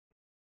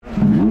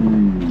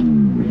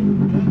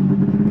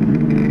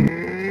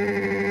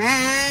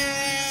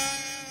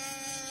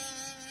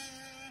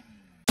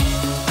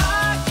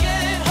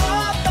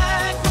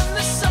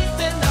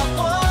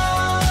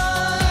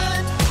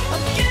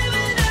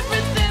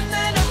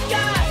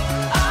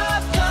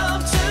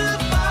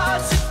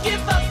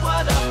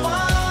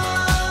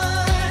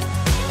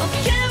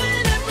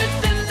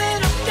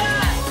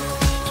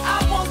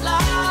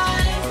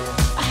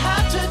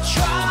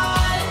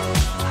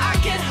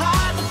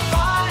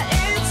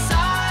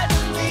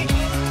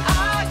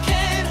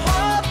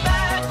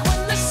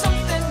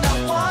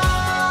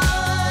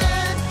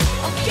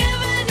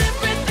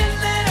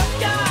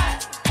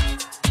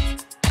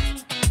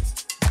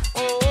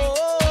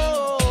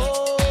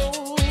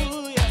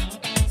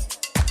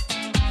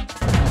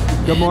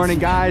Good morning,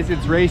 guys.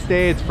 It's race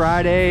day. It's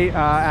Friday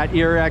at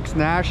ERX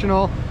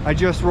National. I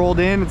just rolled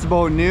in. It's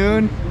about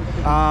noon.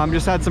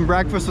 Just had some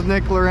breakfast with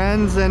Nick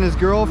Lorenz and his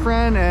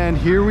girlfriend, and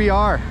here we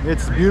are.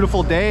 It's a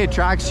beautiful day. The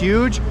track's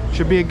huge.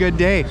 Should be a good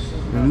day.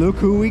 And look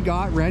who we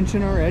got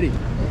wrenching already.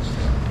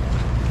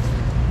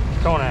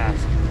 Don't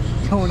ask.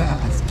 Don't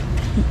ask.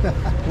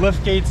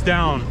 Lift gates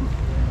down.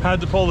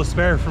 Had to pull the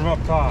spare from up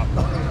top.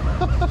 Just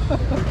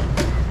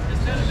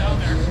set it down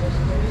there.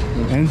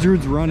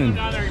 Enzrud's running.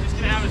 Down there, you're just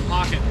gonna have his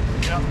pocket.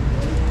 Yep.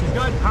 He's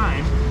got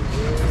time.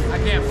 I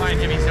can't find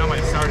him. He's on my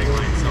starting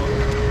line, so.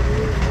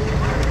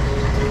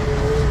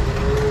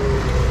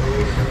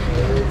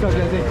 What's up,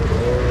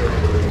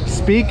 Jesse?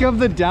 Speak of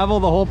the devil,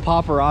 the whole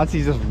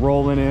paparazzi's just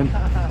rolling in.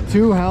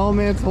 2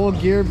 helmets, whole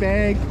gear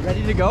bag.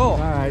 Ready to go. All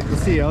right, we'll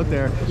see you out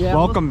there. Yeah,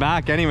 Welcome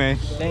back anyway.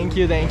 Thank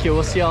you, thank you.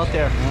 We'll see you out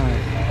there. All right.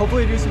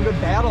 Hopefully do some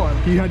good battling.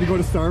 You had to go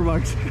to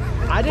Starbucks.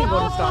 I didn't go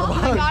to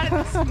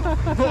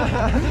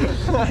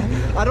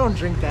Starbucks. I don't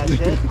drink that shit.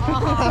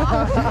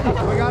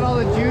 We got all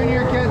the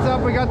junior kids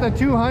up. We got the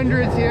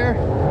 200s here.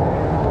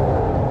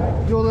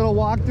 Do a little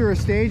walkthrough of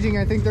staging.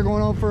 I think they're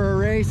going out for a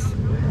race.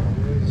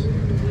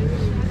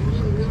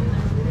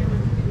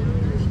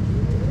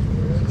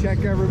 Check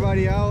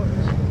everybody out.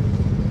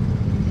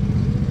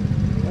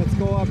 Let's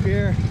go up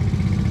here.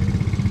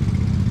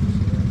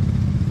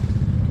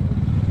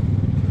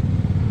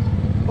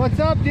 What's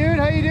up, dude?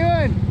 How you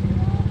doing?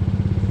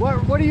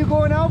 What are you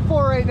going out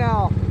for right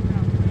now?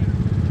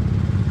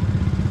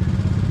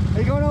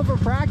 Are you going out for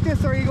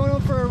practice or are you going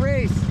out for a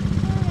race?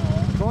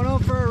 Going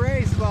out for a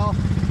race. Well,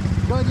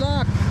 good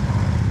luck.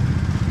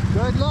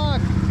 Good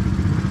luck.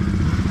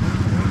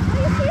 How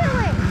are you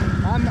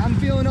feeling? I'm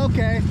feeling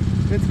okay.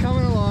 It's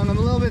coming along. I'm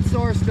a little bit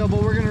sore still,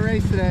 but we're gonna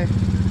race today.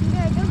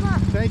 Yeah, good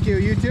luck. Thank you.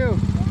 You too.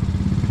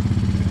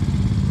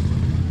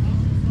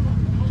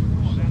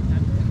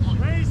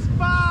 Race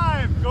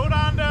 5, go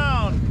down.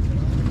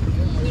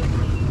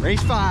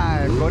 Race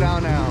 5, go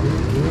down now.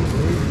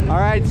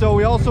 All right, so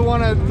we also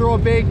want to throw a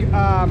big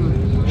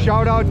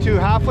shout out to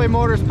Halfway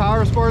Motors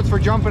Power Sports for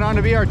jumping on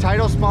to be our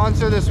title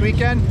sponsor this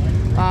weekend.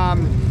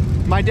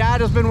 My dad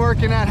has been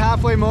working at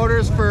Halfway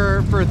Motors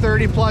for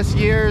 30 plus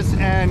years,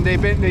 and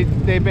they've been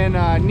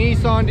a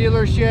Nissan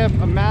dealership,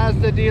 a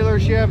Mazda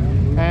dealership,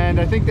 and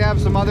I think they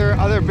have some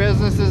other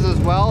businesses as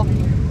well.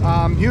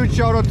 Huge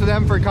shout out to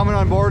them for coming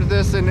on board with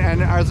this and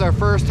as our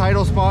first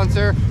title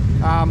sponsor.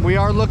 We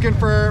are looking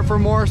for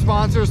more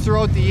sponsors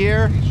throughout the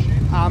year.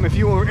 If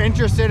you were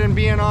interested in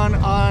being on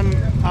a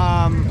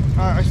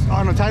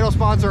title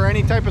sponsor or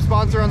any type of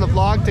sponsor on the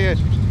vlog to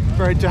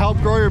help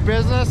grow your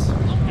business,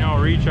 You know,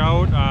 reach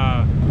out.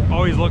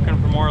 Always looking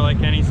for more, like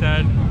Kenny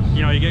said.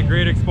 You know, you get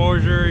great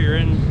exposure. You're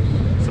in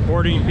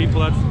supporting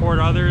people that support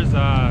others.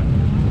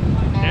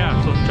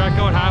 Yeah, so check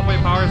out Halfway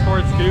Power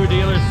Sports, Skidoo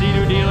dealer,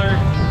 Sea-Doo dealer.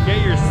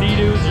 Get your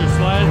Sea-Doos, your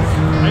sleds.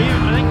 I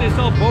think they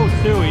sell boats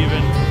too,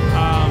 even.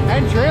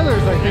 and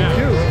trailers, I think,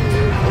 too.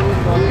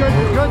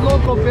 Good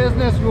local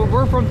business.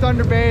 We're from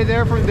Thunder Bay.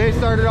 They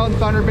started out in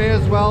Thunder Bay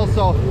as well.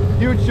 So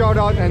huge shout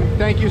out and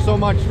thank you so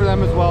much for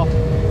them as well.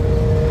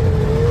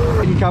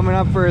 Coming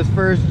up for his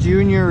first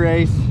junior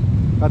race.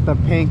 Got the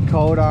pink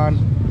coat on.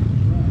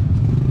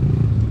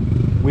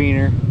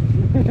 Wiener.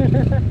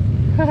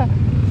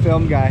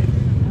 Film guy.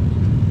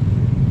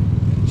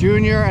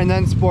 Junior and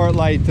then Sport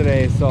Light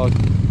today. So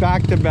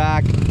back to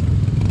back.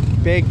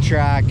 Big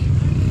track.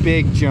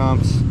 Big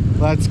jumps.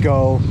 Let's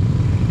go.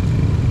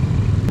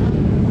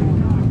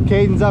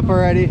 Caden's up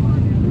already.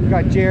 We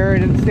got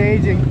Jared and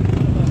staging.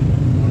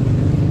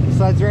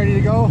 Sleds ready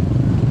to go.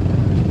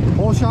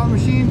 Whole shot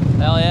machine?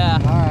 Hell yeah.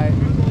 Alright.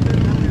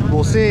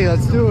 We'll see.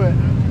 Let's do it.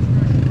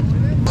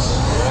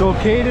 So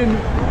Caden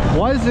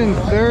was in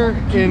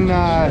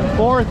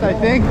fourth, I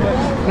think, but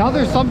now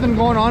there's something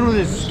going on with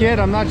his skid.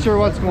 I'm not sure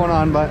what's going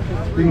on, but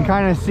you can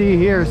kind of see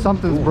here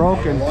something's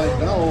broken.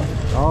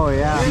 Oh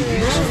yeah.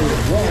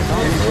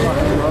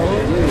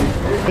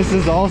 This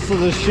is also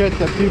the shit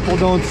that people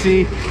don't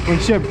see when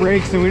shit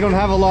breaks, and we don't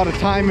have a lot of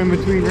time in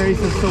between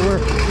races, so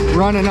we're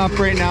running up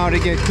right now to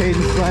get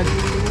Caden's sled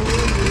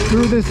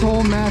through this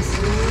whole mess,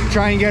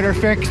 try and get her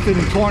fixed in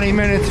 20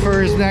 minutes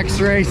for his next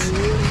race.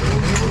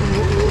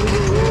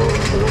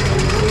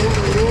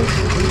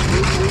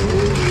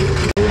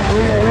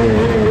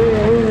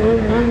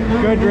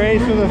 Good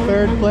race with a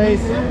 3rd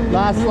place.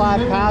 Last lap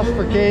pass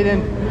for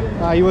Caden.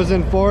 He was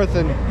in 4th,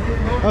 and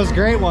that was a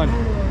great one.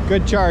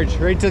 Good charge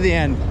right to the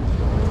end.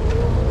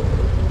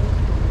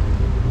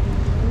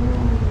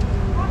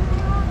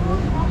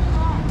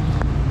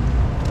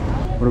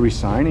 What are we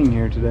signing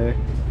here today?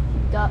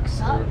 Ducks.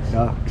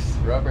 Ducks.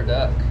 Rubber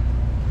duck.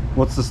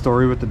 What's the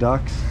story with the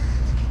ducks?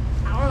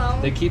 I don't know.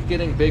 They keep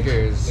getting bigger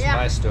is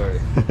my story.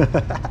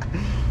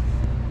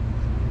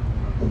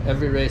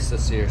 Every race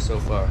this year so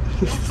far.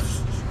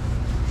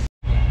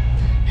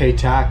 Hey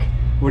Tack,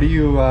 what do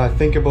you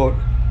think about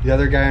the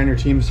other guy on your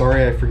team?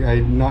 Sorry,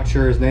 I'm not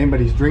sure his name, but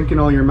he's drinking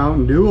all your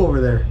Mountain Dew over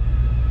there.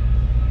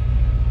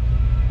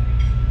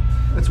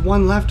 That's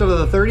one left out of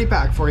the 30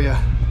 pack for you.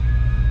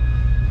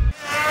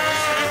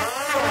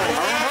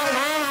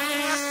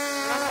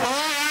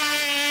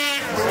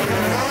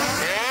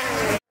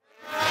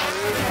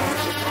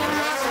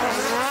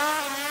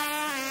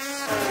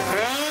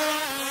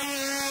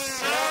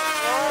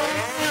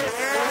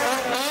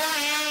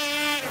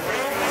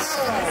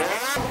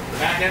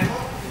 Back in.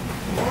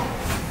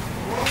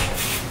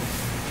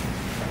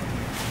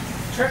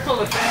 Trickle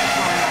the finish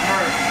line on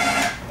her.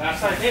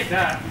 That's I did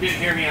that. You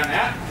didn't hear me on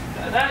that?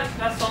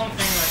 That's the only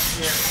thing that's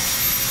here.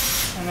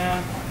 And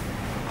then.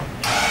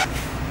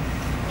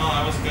 No,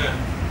 that was good.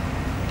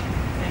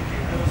 Thank you.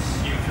 It was.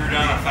 You threw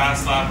down a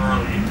fast lap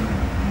early.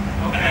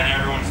 Okay. And then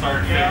everyone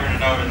started figuring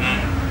it out, and then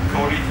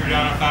Cody threw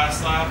down a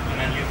fast lap, and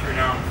then you threw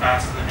down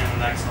fast in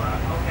the next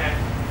lap. Okay.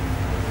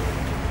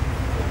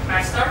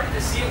 I started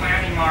to see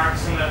landing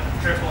marks in the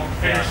triple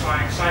finish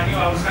line, so I knew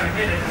I was going to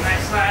hit it the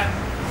next lap.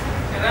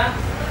 And then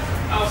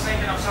I was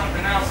thinking of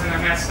something else, and I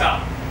messed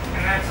up.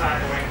 And that's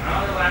out of the way.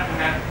 Another lap, and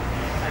then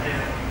I did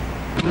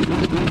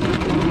it.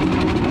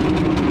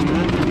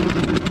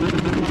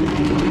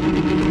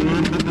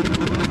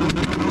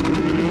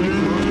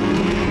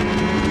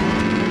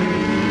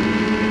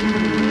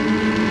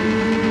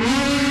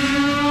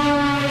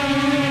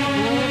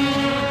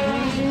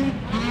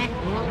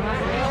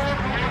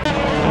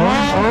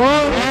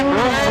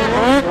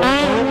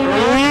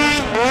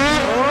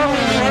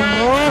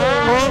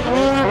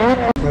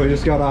 We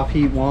just got off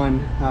heat 1.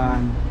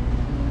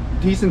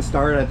 Decent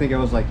start. I think it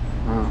was like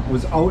I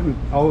was out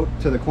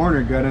to the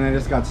corner good, and I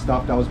just got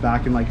stuffed. I was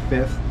back in like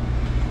fifth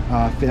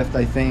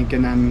I think,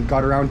 and then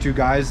got around 2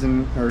 guys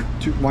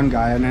one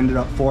guy and ended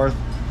up 4th.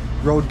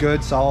 Rode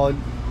good, solid.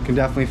 Can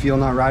definitely feel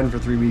not riding for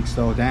 3 weeks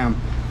though. Damn.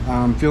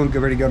 Feeling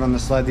pretty good on the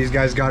sled. These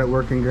guys got it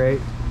working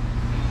great.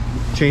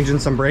 Changing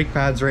some brake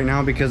pads right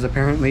now because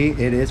apparently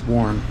it is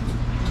warm.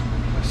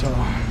 So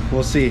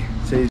we'll see.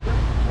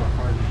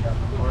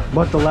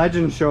 But the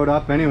legend showed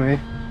up anyway.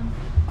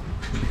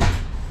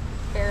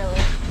 Barely.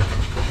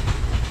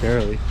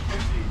 Barely.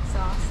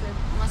 Exhausted.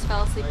 Almost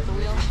fell asleep at the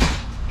wheel.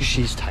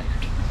 She's tired.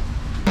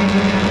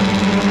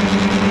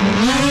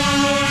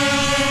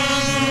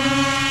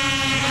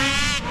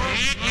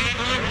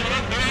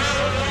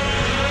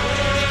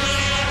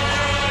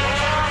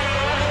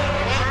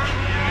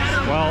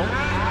 Well,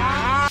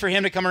 for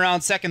him to come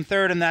around second,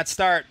 third in that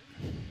start.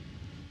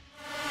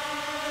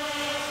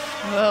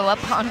 Whoa,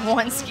 up on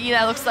one ski.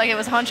 That looks like it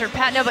was Hunter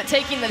Patno, but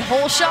taking the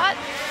whole shot.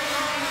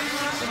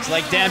 Looks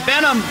like Dan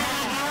Benham.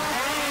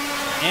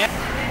 And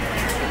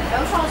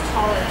That was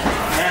taller.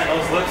 Man,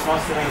 those lips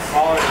must have been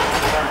smaller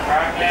than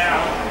practice. Yeah.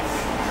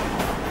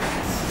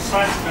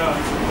 Slide's good.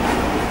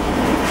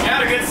 You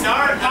had a good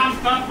start.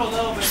 Pumped up a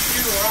little bit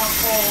too. We're on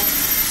cold.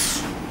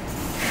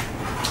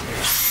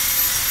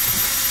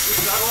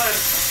 Settle in.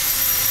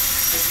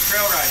 It's a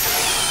trail ride.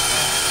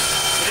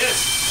 It is.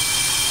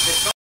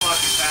 It's so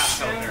fucking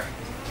fast out there.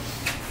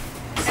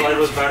 Sled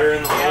was better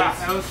in the Yeah, legs.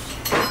 that was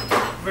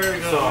very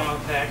good on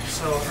the tech.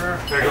 So her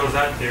There goes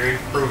that theory.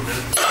 Proved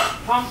it.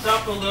 pumped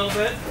up a little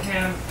bit,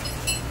 and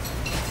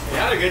you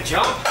had a good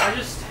jump. I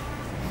just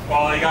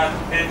Well, they got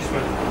pinched,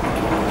 but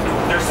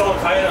they're so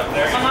tight up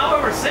there. somehow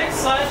over 6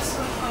 sleds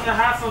on the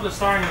half of the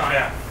starting line.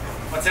 Yeah.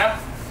 What's that?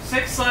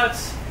 6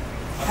 sleds.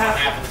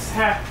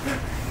 Half.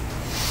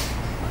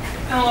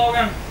 And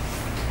Logan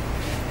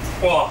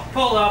Well,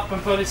 pulled up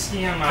and put his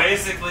ski on my.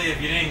 basically,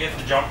 if you didn't get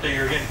the jump there,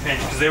 you were getting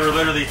pinched because they were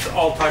literally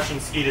all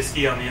touching ski to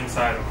ski on the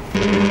inside of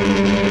them.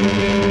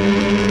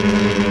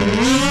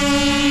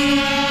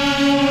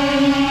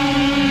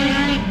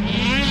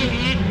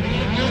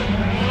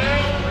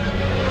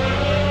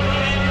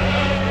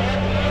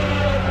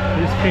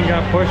 This thing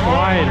got pushed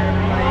wide.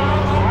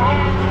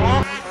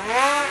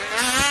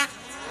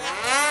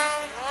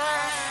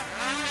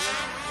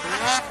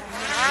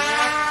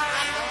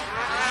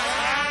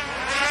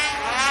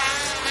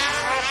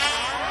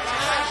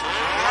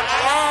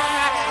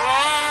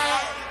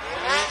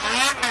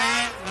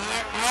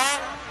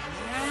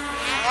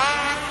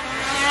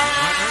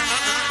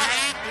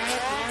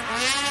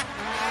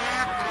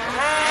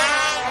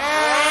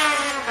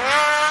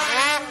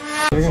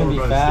 You're gonna be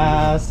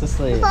fast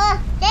asleep.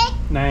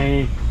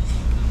 Nay.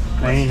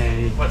 Nay,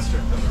 nay. What's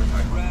strip that we're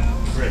talking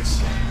about?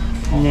 Grits.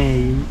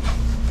 Nay.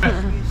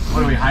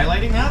 What are we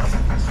highlighting that?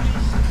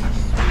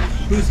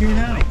 Who's here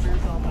now?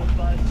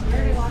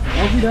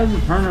 Hope he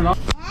doesn't turn it off.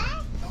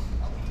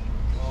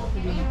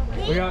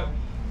 We got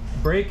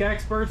brake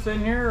experts in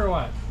here or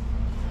what?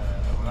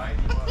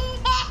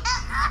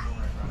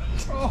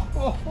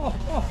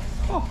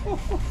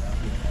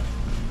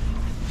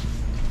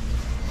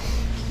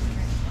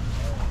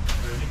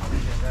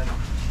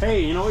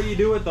 Hey, you know what you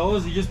do with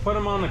those? You just put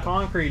them on the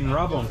concrete and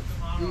rub them.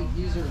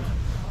 These are,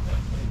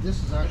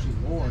 this is actually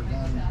lower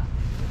than,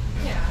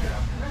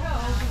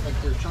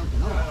 like they're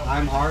chunking up.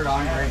 I'm hard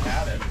on brakes.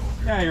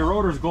 Yeah, your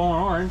rotor's glowing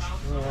orange.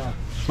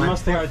 You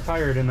must have got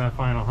tired in that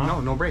final,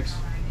 huh? No brakes.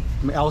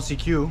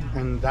 LCQ,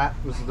 and that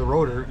was the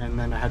rotor, and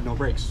then I had no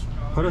brakes.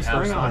 Put a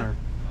string on her.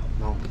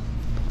 No.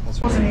 That's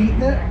what Wasn't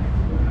eating it?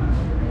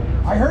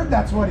 I heard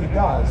that's what he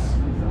does.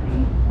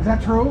 Is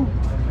that true?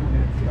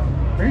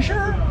 Are you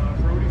sure?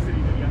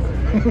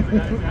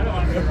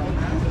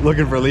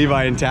 Looking for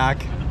Levi and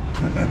tack.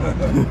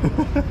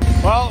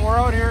 Well, we're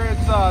out here.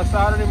 It's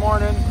Saturday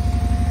morning.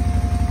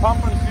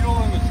 Pumping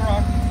fuel in the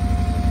truck.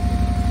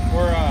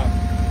 We're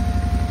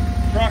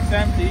truck's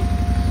empty.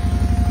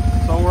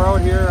 So So we're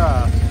out here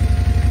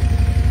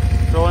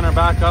throwing her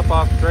back up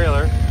off the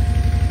trailer.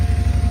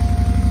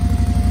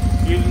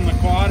 Using the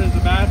quad as the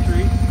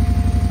battery.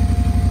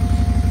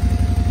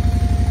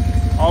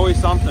 Always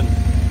something.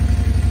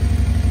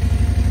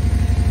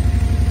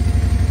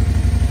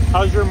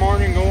 How's your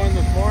morning going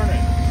this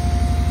morning?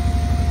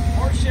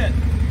 More shit.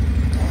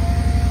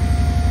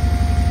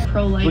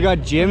 We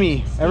got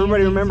Jimmy.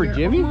 Everybody remember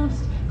Jimmy?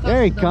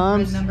 There he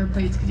comes. Number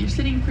plates because you're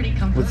sitting pretty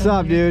comfortable. What's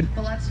up, dude?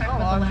 But let's talk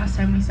about the last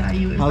time we saw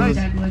you. It How's was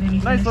this? Deadwood, and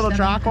you Nice little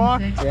track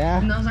walk. Yeah.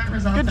 And those aren't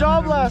results. Good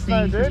job last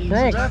night, dude.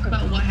 Thanks. Talk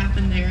about what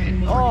happened there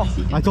and what we're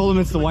gonna see. I told him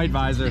it's the white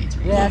visor.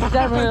 Yeah, it's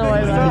definitely the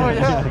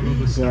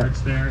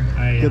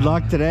way Good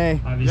luck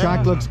today.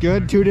 Track looks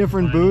good. 2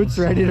 different boots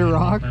ready to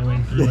rock.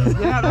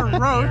 Yeah, they're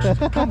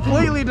roached.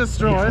 Completely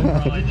destroyed.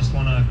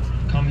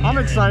 I'm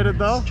excited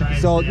though.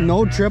 So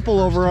no triple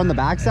over on the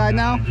backside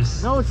now?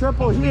 No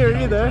triple here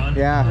either.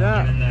 Yeah.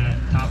 Yeah.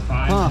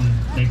 Huh.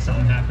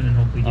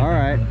 All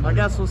right. I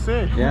guess we'll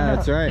see. Yeah,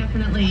 that's right.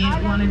 Definitely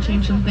want to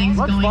change some things.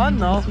 Looks going fun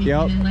into though. this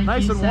weekend, and like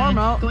Nice you and said, warm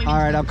out. going All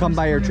right, into I'll come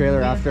by your first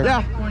trailer corner, after.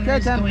 Yeah. corners Okay,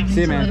 Tim. going See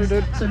you, into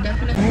man. it. So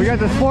definitely. We got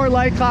the sport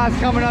light class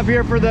coming up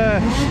here for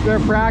their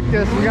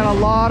practice. We got a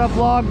lot of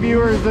vlog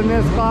viewers in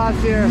this class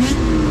here.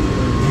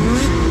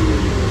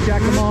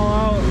 Check them all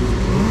out.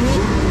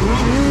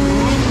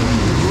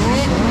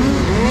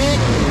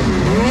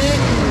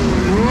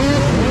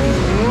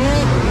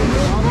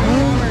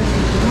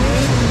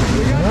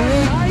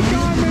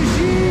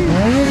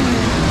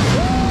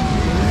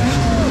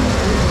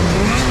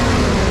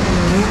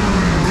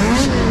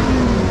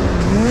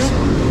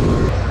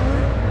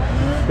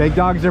 Big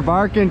dogs are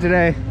barking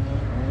today.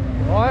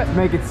 What? Let's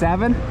make it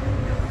 7.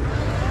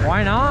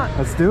 Why not?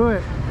 Let's do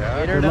it.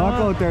 Get her Good luck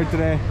done. out there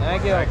today.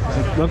 Thank you.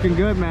 It's looking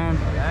good, man.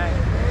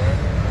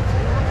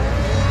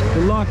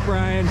 Good luck,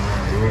 Brian.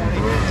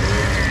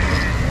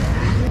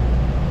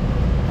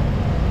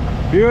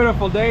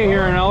 Beautiful day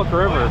here in Elk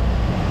River.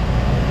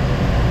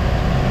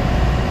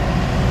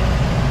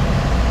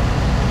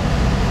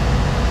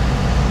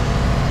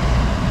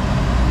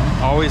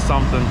 Always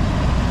something.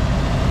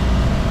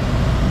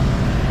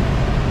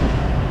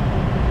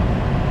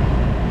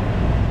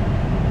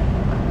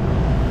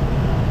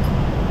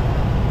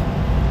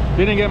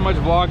 Didn't get much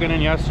vlogging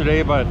in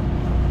yesterday, but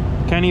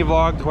Kenny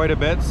vlogged quite a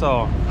bit,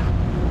 so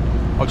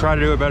I'll try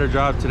to do a better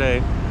job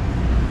today.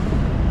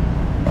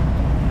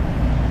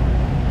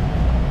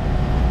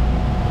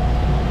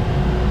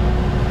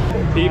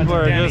 People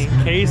are just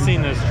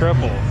casing this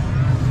triple.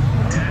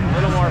 A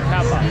little more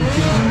pepper.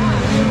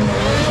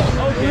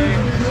 Okay.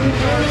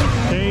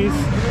 Case,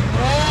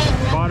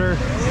 butter.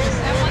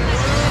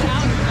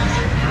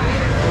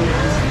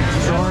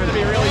 Short. To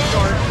be really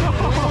short.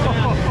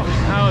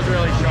 That was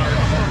really short.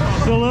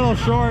 It's a little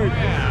short.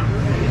 Yeah.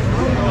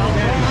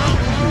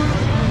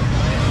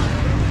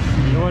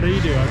 What did he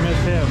do? I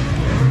missed him.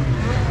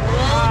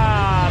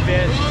 Ah, a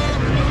bit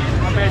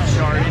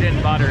short. He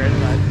didn't butter it,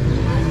 but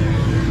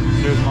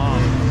Here's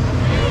mom.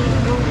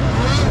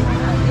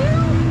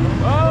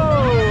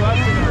 oh,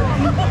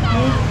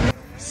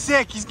 that's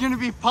Sick, he's gonna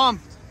be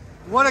pumped.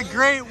 What a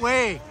great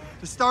way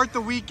to start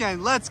the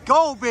weekend. Let's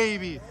go,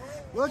 baby.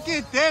 Look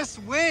at this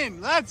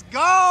win. Let's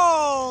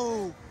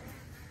go.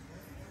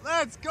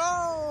 Let's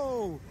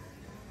go.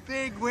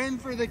 Big win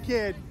for the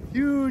kid.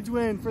 Huge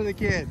win for the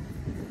kid.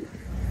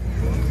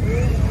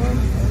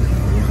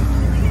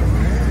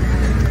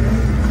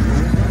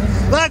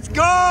 Let's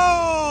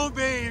go,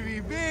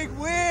 baby. Big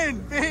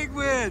win. Big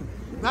win.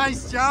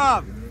 Nice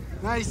job.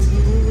 Nice.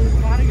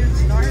 not a good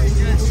start.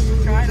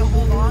 Just try to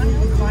hold on,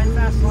 find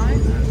fast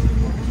lines.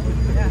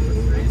 Yeah.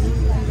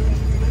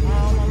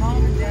 My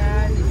mom and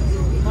dad,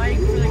 Mike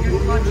for the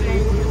good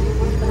clutching,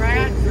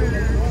 Brad for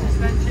the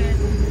suspension,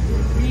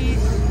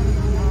 Reese.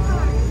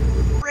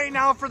 Right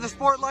now for the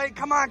sport light.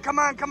 Come on, come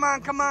on, come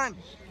on, come on.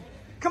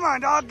 Come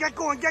on, dog. Get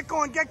going, get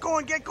going, get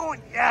going, get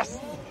going. Yes.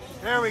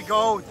 There we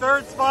go.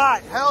 3rd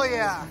spot. Hell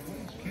yeah.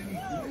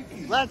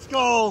 Let's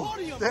go.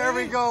 There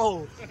we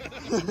go.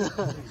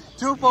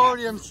 2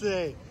 podiums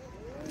today.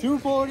 2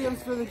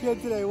 podiums for the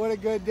kid today. What a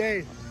good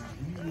day.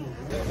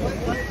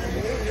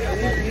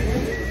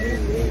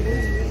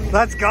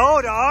 Let's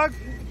go, dog.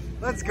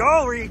 Let's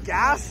go. Were you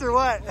gassed or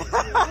what?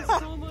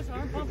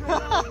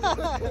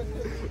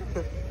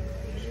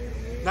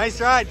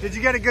 Nice ride. Did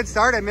you get a good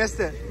start? I missed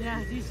it.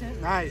 Yeah,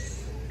 decent. Nice.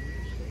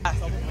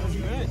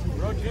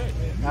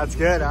 That's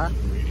good, huh?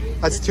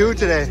 That's 2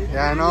 today.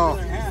 Yeah, I know.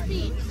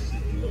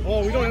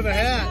 Oh, we don't have a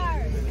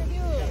hat.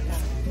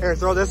 Here,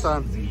 throw this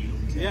on.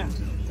 Yeah.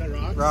 Is that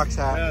Rock's? Rock's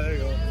hat. Yeah, there you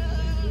go.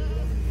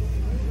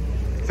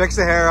 Fix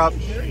the hair up.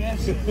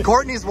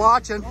 Courtney's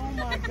watching. Oh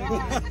my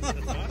God.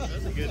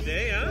 That's a good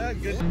day, huh? Yeah,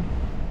 good.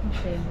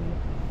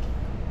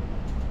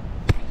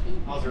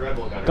 How's the Red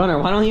Bull gunner? Gunner,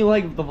 why don't you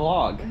like the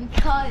vlog?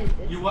 Because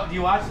Do you watch the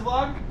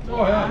vlog?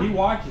 Oh yeah, he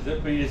watches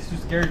it, but he's too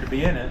scared to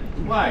be in it.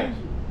 Why?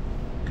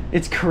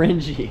 It's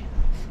cringy.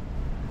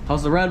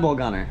 How's the Red Bull,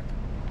 Gunner?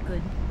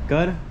 Good.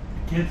 Good?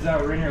 Kids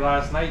that were in here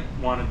last night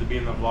wanted to be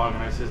in the vlog,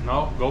 and I says,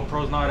 no,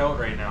 GoPro's not out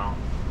right now.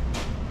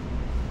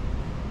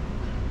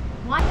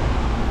 What?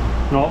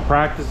 No,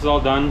 practice is all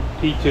done.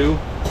 P2.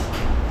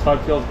 Spud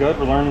feels good.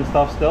 We're learning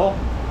stuff still.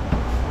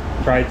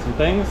 Tried some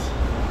things.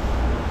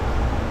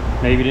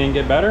 Maybe didn't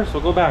get better, so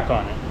we'll go back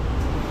on it.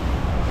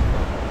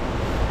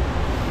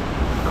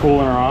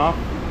 Cooling her off.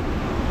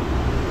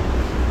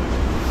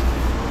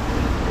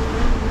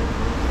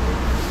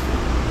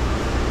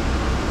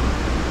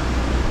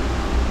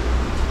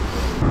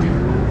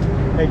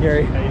 Hey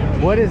Gary,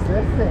 what is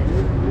this thing?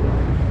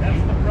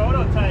 That's the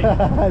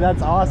prototype.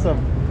 That's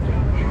awesome.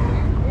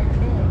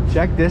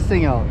 Check this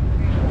thing out.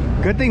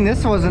 Good thing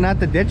this wasn't at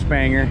the ditch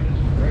banger.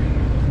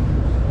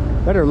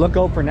 Better look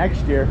out for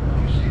next year.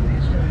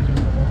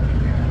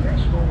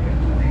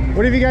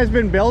 What have you guys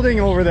been building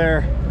over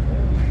there?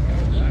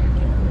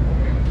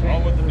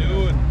 All with the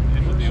new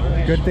and with the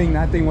old. Good thing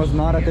that thing was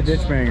not at the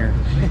ditch banger.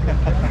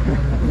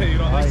 You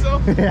don't think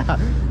so? Yeah.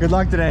 Good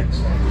luck today.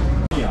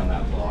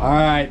 All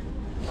right.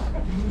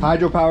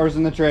 Hydropower's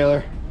in the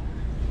trailer.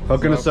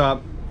 Hooking us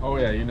up. Oh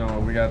yeah, you know,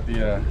 we got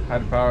the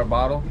hydropower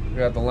bottle. We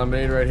got the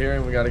lemonade right here,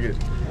 and we got to get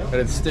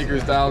its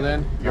stickers dialed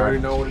in. You already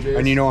know what it is.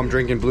 And you know I'm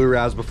drinking Blue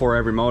Raz before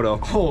every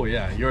moto. Oh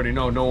yeah, you already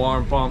know. No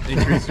arm pump,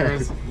 increased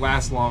endurance,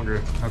 last longer.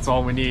 That's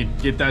all we need.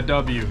 Get that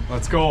W.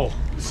 Let's go.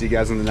 See you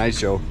guys on the night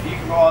show. If you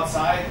can go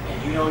outside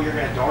and you know you're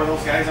going to door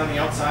those guys on the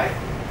outside,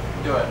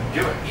 do it.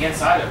 Do it. Be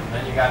inside of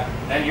them.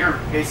 Then you're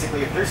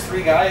basically, if there's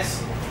 3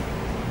 guys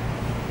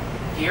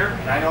here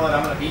and I know that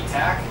I'm going to beat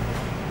tack,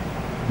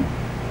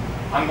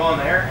 I'm going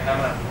there and I'm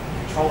going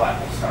to control that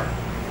whole start.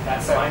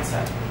 That's the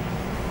mindset.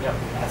 Yep.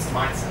 That's the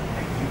mindset.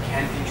 Like, you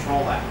can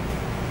control that.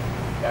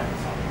 Yep.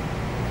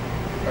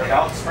 Get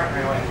out, sprint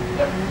right away.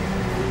 Yep.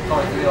 It's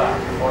only 3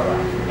 laps, 4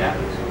 laps. Yeah.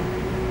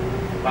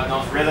 But in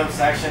those rhythm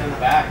section in the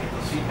back, get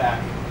those feet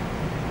back.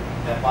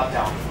 That butt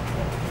down.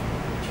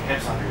 Get your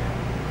hips under you.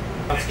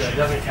 That's good. It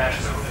doesn't catch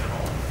as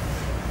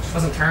much.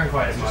 Doesn't turn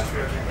quite as much.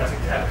 It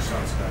doesn't catch. So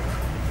it's good.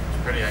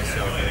 It's pretty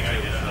ideal.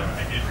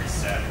 I did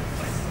reset it.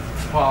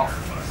 Well,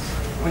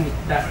 when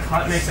that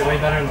cut makes it way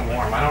better in the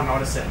warm. I don't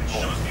notice it in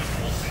cold.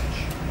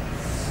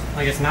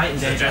 Like it's night and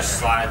day. It just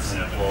slides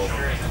and pulls.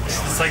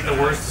 It's like the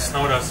worst the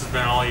snow dust has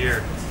been all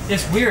year.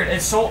 It's weird.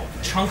 It's so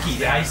chunky,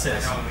 the ice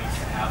is.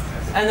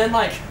 And then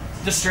like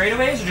the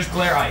straightaways are just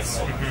glare ice.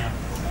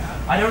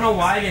 I don't know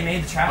why they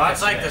made the track. Well,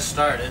 that's like the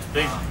start. It's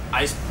big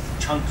ice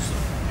chunks.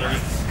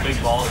 There's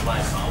big balls of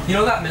ice. You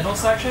know that middle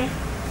section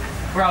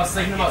where I was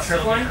thinking about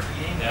tripling?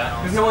 Yeah.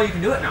 There's no way you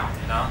can do it now.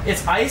 No.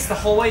 It's ice the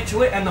whole way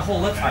to it and the whole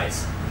lip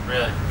ice.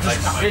 Really?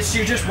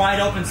 You're just wide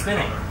open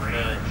spinning.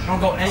 Really? Don't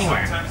go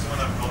anywhere.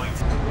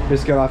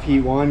 Just got off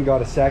heat 1,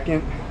 got a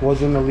second,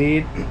 was in the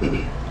lead.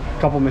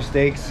 Couple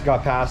mistakes,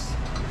 got past.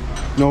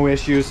 No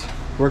issues.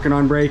 Working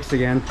on brakes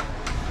again.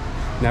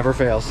 Never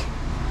fails.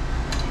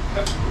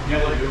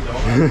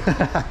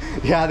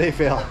 Yeah, they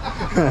fail.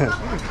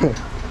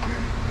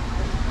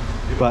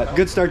 But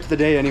good start to the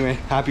day anyway.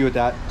 Happy with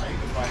that.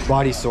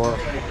 Body sore.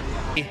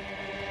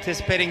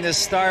 Anticipating this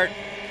start.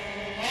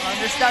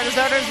 Under starters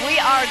orders, we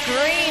are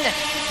green.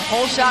 The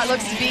whole shot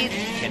looks to be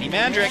Kenny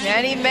Mandrick.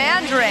 Kenny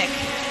Mandrick.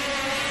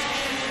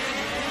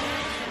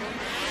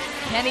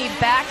 Kenny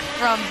back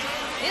from,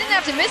 he didn't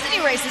have to miss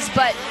any races,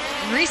 but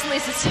recently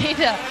sustained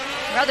a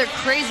rather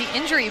crazy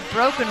injury,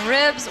 broken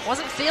ribs.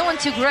 Wasn't feeling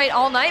too great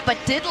all night, but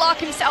did lock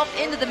himself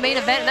into the main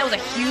event, and that was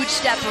a huge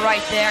step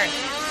right there.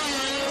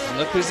 And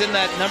look who's in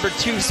that number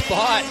 2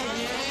 spot.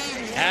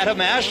 Adam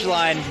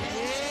Ashline.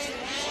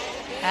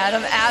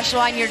 Adam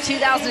Ashline, your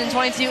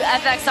 2022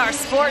 FXR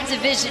Sport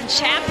Division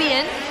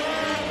champion.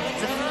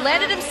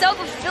 Landed himself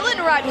a fill-in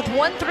ride with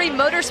 1-3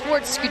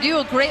 Motorsports Skidoo,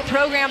 a great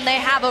program they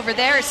have over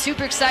there.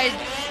 Super excited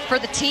for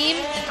the team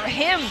and for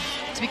him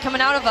to be coming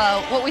out of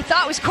what we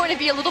thought was going to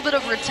be a little bit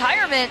of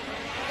retirement.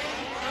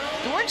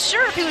 We weren't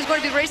sure if he was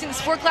going to be racing the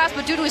sport class,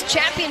 but due to his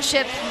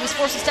championship, he was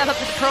forced to step up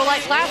to the pro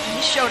light class, and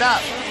he showed up.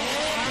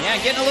 Yeah,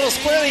 getting a little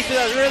squirrely through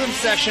that rhythm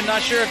section.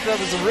 Not sure if that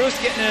was a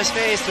roost getting in his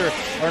face or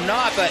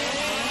not, but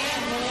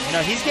you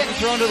know, he's getting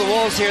thrown to the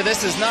wolves here.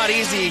 This is not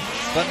easy,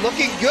 but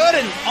looking good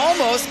and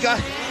almost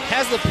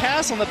has the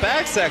pass on the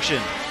back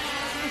section.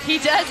 He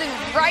does, and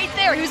right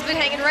there, who's been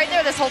hanging right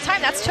there this whole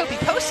time, that's Topi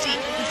Posty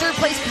in 3rd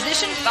place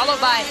position,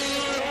 followed by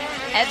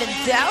Evan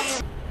Dowd.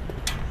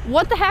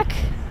 What the heck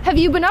have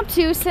you been up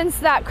to since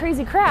that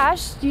crazy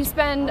crash? Do you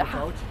spend,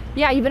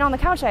 yeah, you've been on the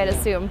couch, I'd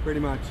assume. Pretty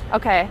much.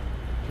 Okay.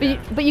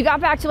 But you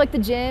got back to like the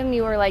gym,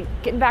 you were like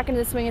getting back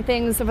into the swing of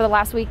things over the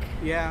last week?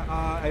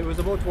 Yeah, it was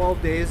about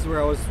 12 days where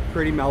I was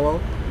pretty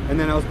mellow, and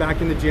then I was back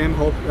in the gym,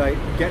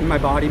 getting my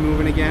body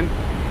moving again.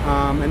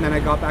 And then I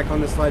got back on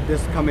the sled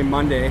this coming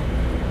Monday,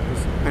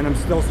 and I'm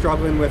still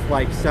struggling with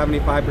like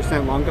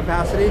 75% lung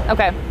capacity.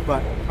 Okay.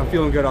 But I'm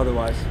feeling good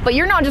otherwise. But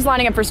you're not just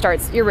lining up for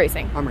starts, you're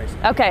racing? I'm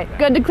racing. Okay,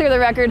 good to clear the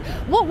record.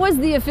 What was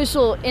the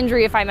official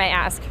injury, if I may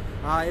ask?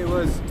 It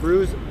was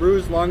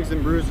bruised lungs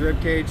and bruised rib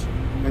cage,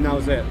 and that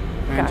was it.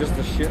 And just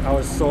the shit, I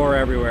was sore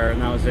everywhere,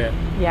 and that was it.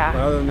 Yeah. But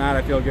other than that,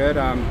 I feel good.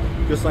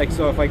 Just like,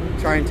 so if I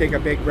try and take a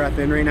big breath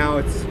in right now,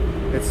 it's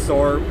It's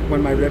sore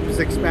when my ribs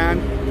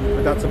expand,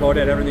 but that's about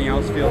it. Everything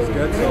else feels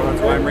good, so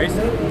that's why I'm racing.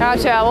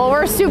 Gotcha. Well,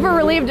 we're super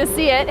relieved to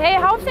see it. Hey,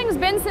 how have things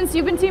been since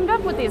you've been teamed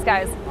up with these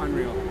guys?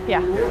 Unreal.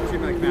 Yeah. Treat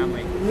me like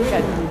family.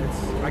 Good.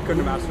 I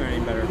couldn't have asked for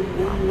anything better.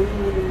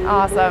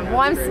 Awesome.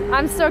 Well,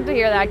 I'm stoked to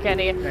hear that,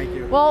 Kenny. Thank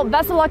you. Well,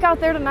 best of luck out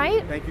there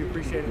tonight. Thank you.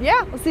 Appreciate it.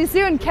 Yeah. We'll see you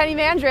soon. Kenny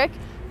Mandrick,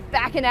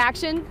 back in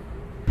action.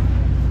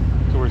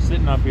 So we're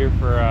sitting up here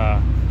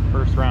for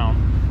first round.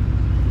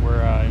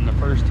 We're in the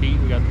first heat.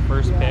 We got the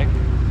first pick.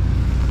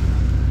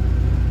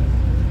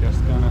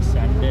 Just gonna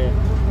send it.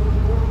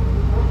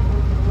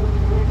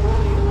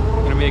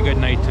 Gonna be a good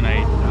night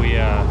tonight. We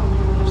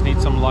just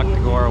need some luck to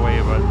go our way,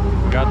 but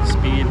we got the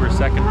speed. We're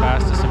second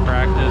fastest in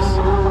practice.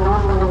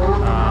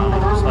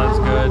 Sled's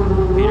good.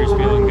 Peter's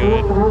feeling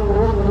good.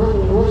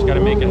 Just gotta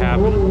make it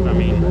happen. I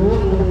mean,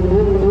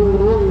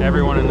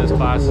 everyone in this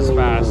class is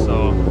fast,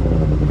 so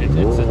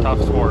it's a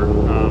tough sport.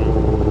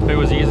 If it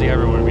was easy,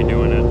 everyone would be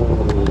doing it.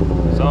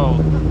 So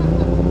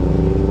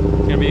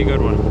it's gonna be a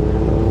good one.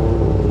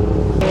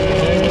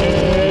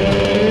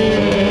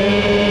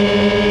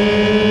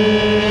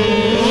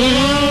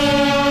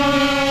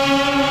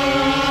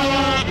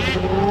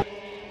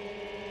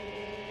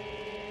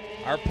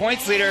 Our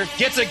points leader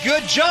gets a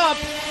good jump.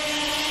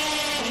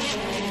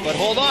 But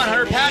hold on,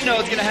 Hunter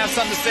Patnode's going to have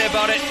something to say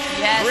about it.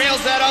 Yes.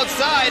 Rails that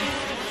outside.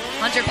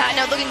 Hunter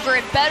Patnode looking for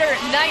a better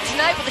night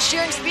tonight, but the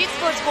Shearing Speed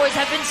Sports boys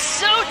have been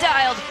so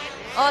dialed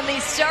on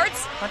these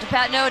starts. Hunter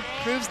Patnode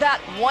proves that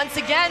once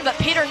again, but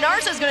Peter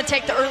Narsa is going to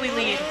take the early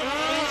lead.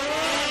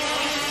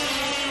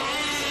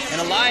 And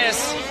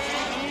Elias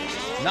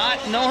not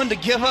knowing to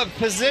give up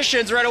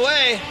positions right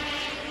away.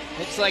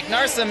 Looks like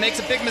Narsa makes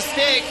a big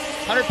mistake.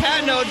 Hunter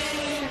Patnode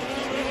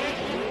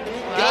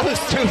goes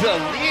to the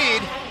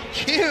lead.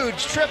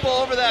 Huge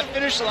triple over that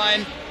finish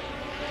line.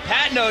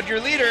 Patnode,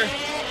 your leader.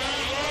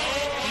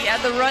 He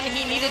had the run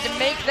he needed to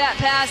make that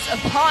pass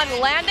upon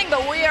landing,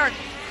 but we are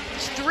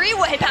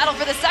three-way battle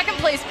for the second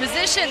place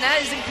position. That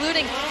is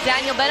including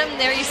Daniel Benham.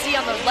 There you see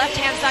on the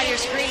left-hand side of your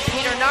screen,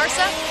 Peter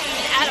Narsa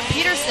and Adam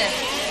Peterson.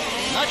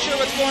 Not sure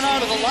what's going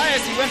on with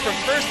Elias. He went from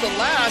first to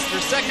last,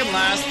 or second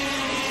last.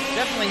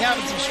 Definitely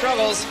having some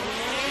struggles.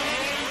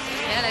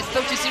 And I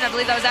spoke too soon. I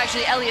believe that was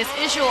actually Elias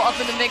Ishul up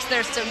in the mix there.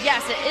 So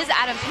yes, it is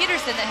Adam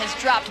Peterson that has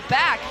dropped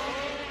back.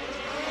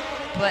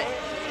 But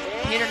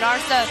Peter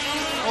Narsa,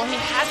 well, he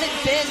hasn't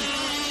been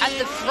at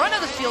the front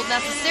of the field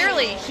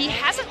necessarily. He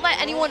hasn't let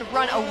anyone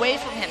run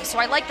away from him. So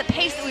I like the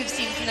pace that we've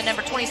seen from the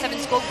number 27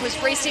 Scope Quiz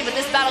race team. But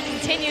this battle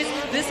continues.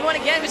 This one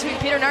again between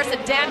Peter Narsa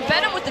and Dan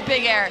Benham with the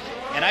big air.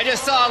 And I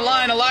just saw a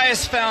line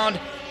Elias found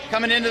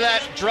coming into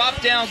that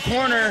drop-down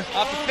corner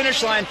off the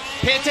finish line.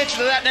 Pay attention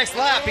to that next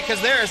lap, because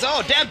there's,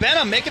 Dan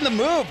Benham making the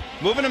move,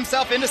 moving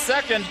himself into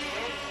second.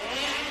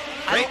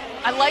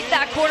 I like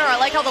that corner. I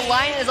like how the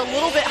line is a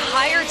little bit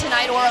higher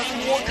tonight, or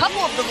a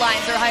couple of the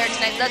lines are higher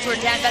tonight. That's where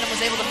Dan Benham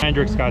was able to...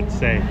 Hendricks got to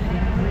say.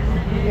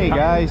 Hey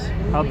guys.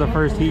 How'd the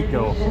first heat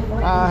go?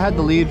 I had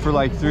the lead for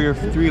like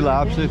three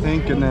laps, I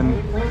think, and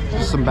then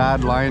just some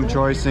bad line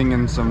choicing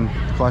and some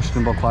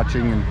questionable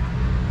clutching, and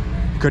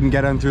couldn't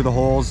get in through the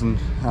holes, and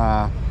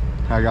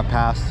I got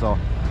passed, so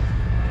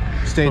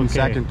stayed in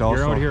second though.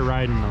 You're out here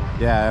riding though.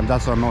 Yeah,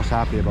 that's what I'm most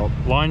happy about.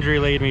 Laundry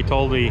lady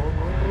told me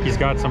he's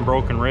got some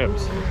broken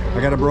ribs. I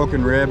got a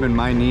broken rib and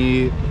my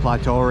knee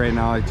plateau right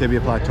now. The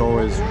tibia plateau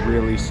is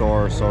really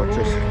sore, so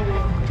just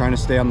trying to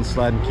stay on the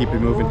sled and keep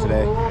it moving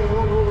today.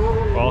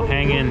 Well,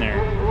 hang in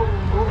there.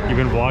 You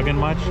been vlogging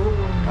much?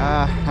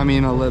 I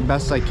mean, the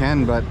best I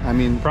can, but I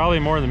mean... Probably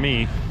more than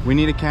me. We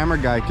need a camera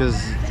guy, because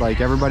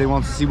like everybody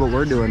wants to see what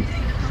we're doing.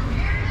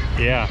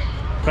 Yeah.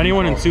 If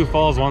anyone in Sioux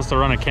Falls wants to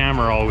run a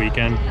camera all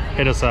weekend,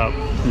 hit us up.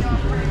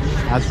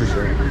 That's for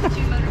sure.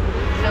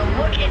 So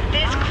look at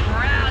this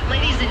crowd,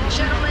 ladies and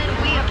gentlemen.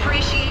 We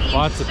appreciate you.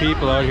 Lots of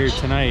people out here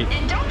tonight.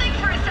 And don't think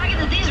for a second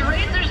that these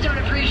racers don't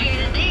appreciate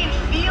it. They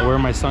feel I wear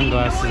my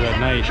sunglasses at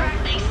night.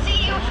 They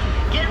see you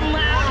getting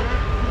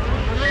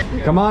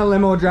loud. Come on,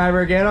 limo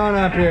driver, get on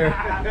up here.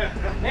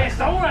 Hey,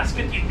 someone has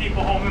to keep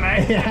people home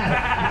tonight.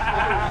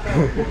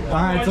 All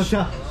right, so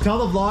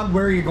tell the vlog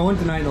where you're going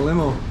tonight in the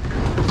limo.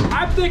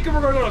 I'm thinking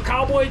we're going to go to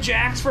Cowboy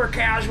Jack's for a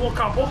casual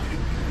couple.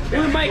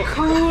 We might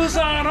cruise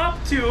on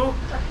up to,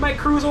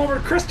 cruise over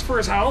to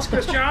Christopher's house,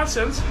 Chris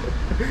Johnson's.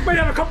 Might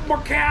have a couple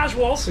more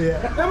casuals.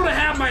 Yeah. I'm going to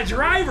have my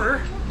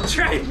driver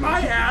drive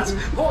my ass a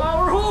whole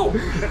hour home.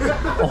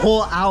 A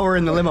whole hour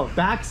in the limo.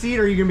 Back seat,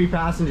 or are you going to be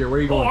passenger? Where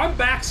are you going? Oh, I'm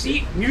back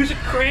seat, music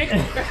crank,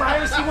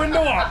 privacy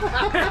window up.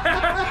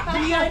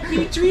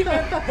 VIP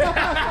treatment.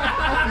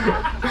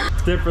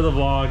 That's it for the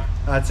vlog.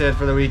 That's it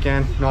for the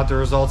weekend. Not the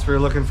results we were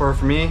looking for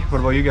me. What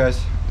about you guys?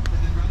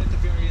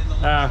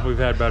 We've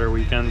had better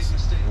weekends.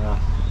 Yeah.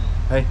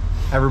 Hey,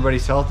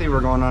 everybody's healthy.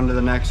 We're going on to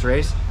the next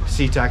race.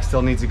 C-Tech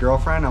still needs a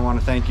girlfriend. I want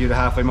to thank you to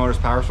Halfway Motors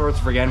Power Sports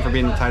for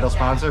being the title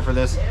sponsor for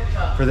this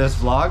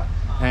vlog.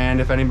 And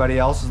if anybody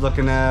else is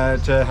looking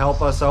to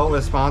help us out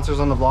with sponsors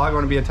on the vlog, you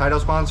want to be a title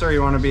sponsor,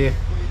 you want to be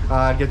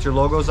get your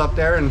logos up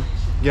there and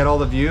get all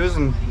the views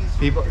and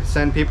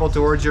send people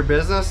towards your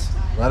business,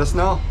 let us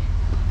know.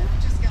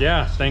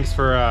 yeah, thanks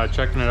for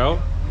checking it out.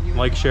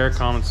 Like, share,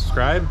 comment,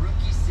 subscribe.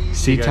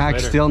 SeaTac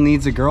still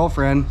needs a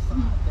girlfriend.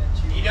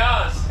 He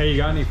does. Hey, you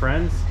got any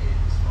friends?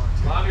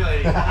 Mommy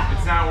lady.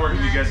 It's not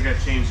working. You guys got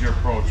to change your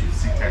approach with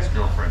SeaTac's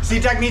girlfriend.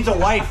 SeaTac needs a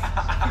wife.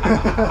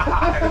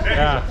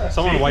 Yeah,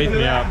 someone wife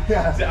me up.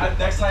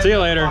 Next time. See you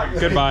later.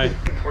 Goodbye.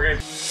 We're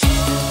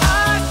gonna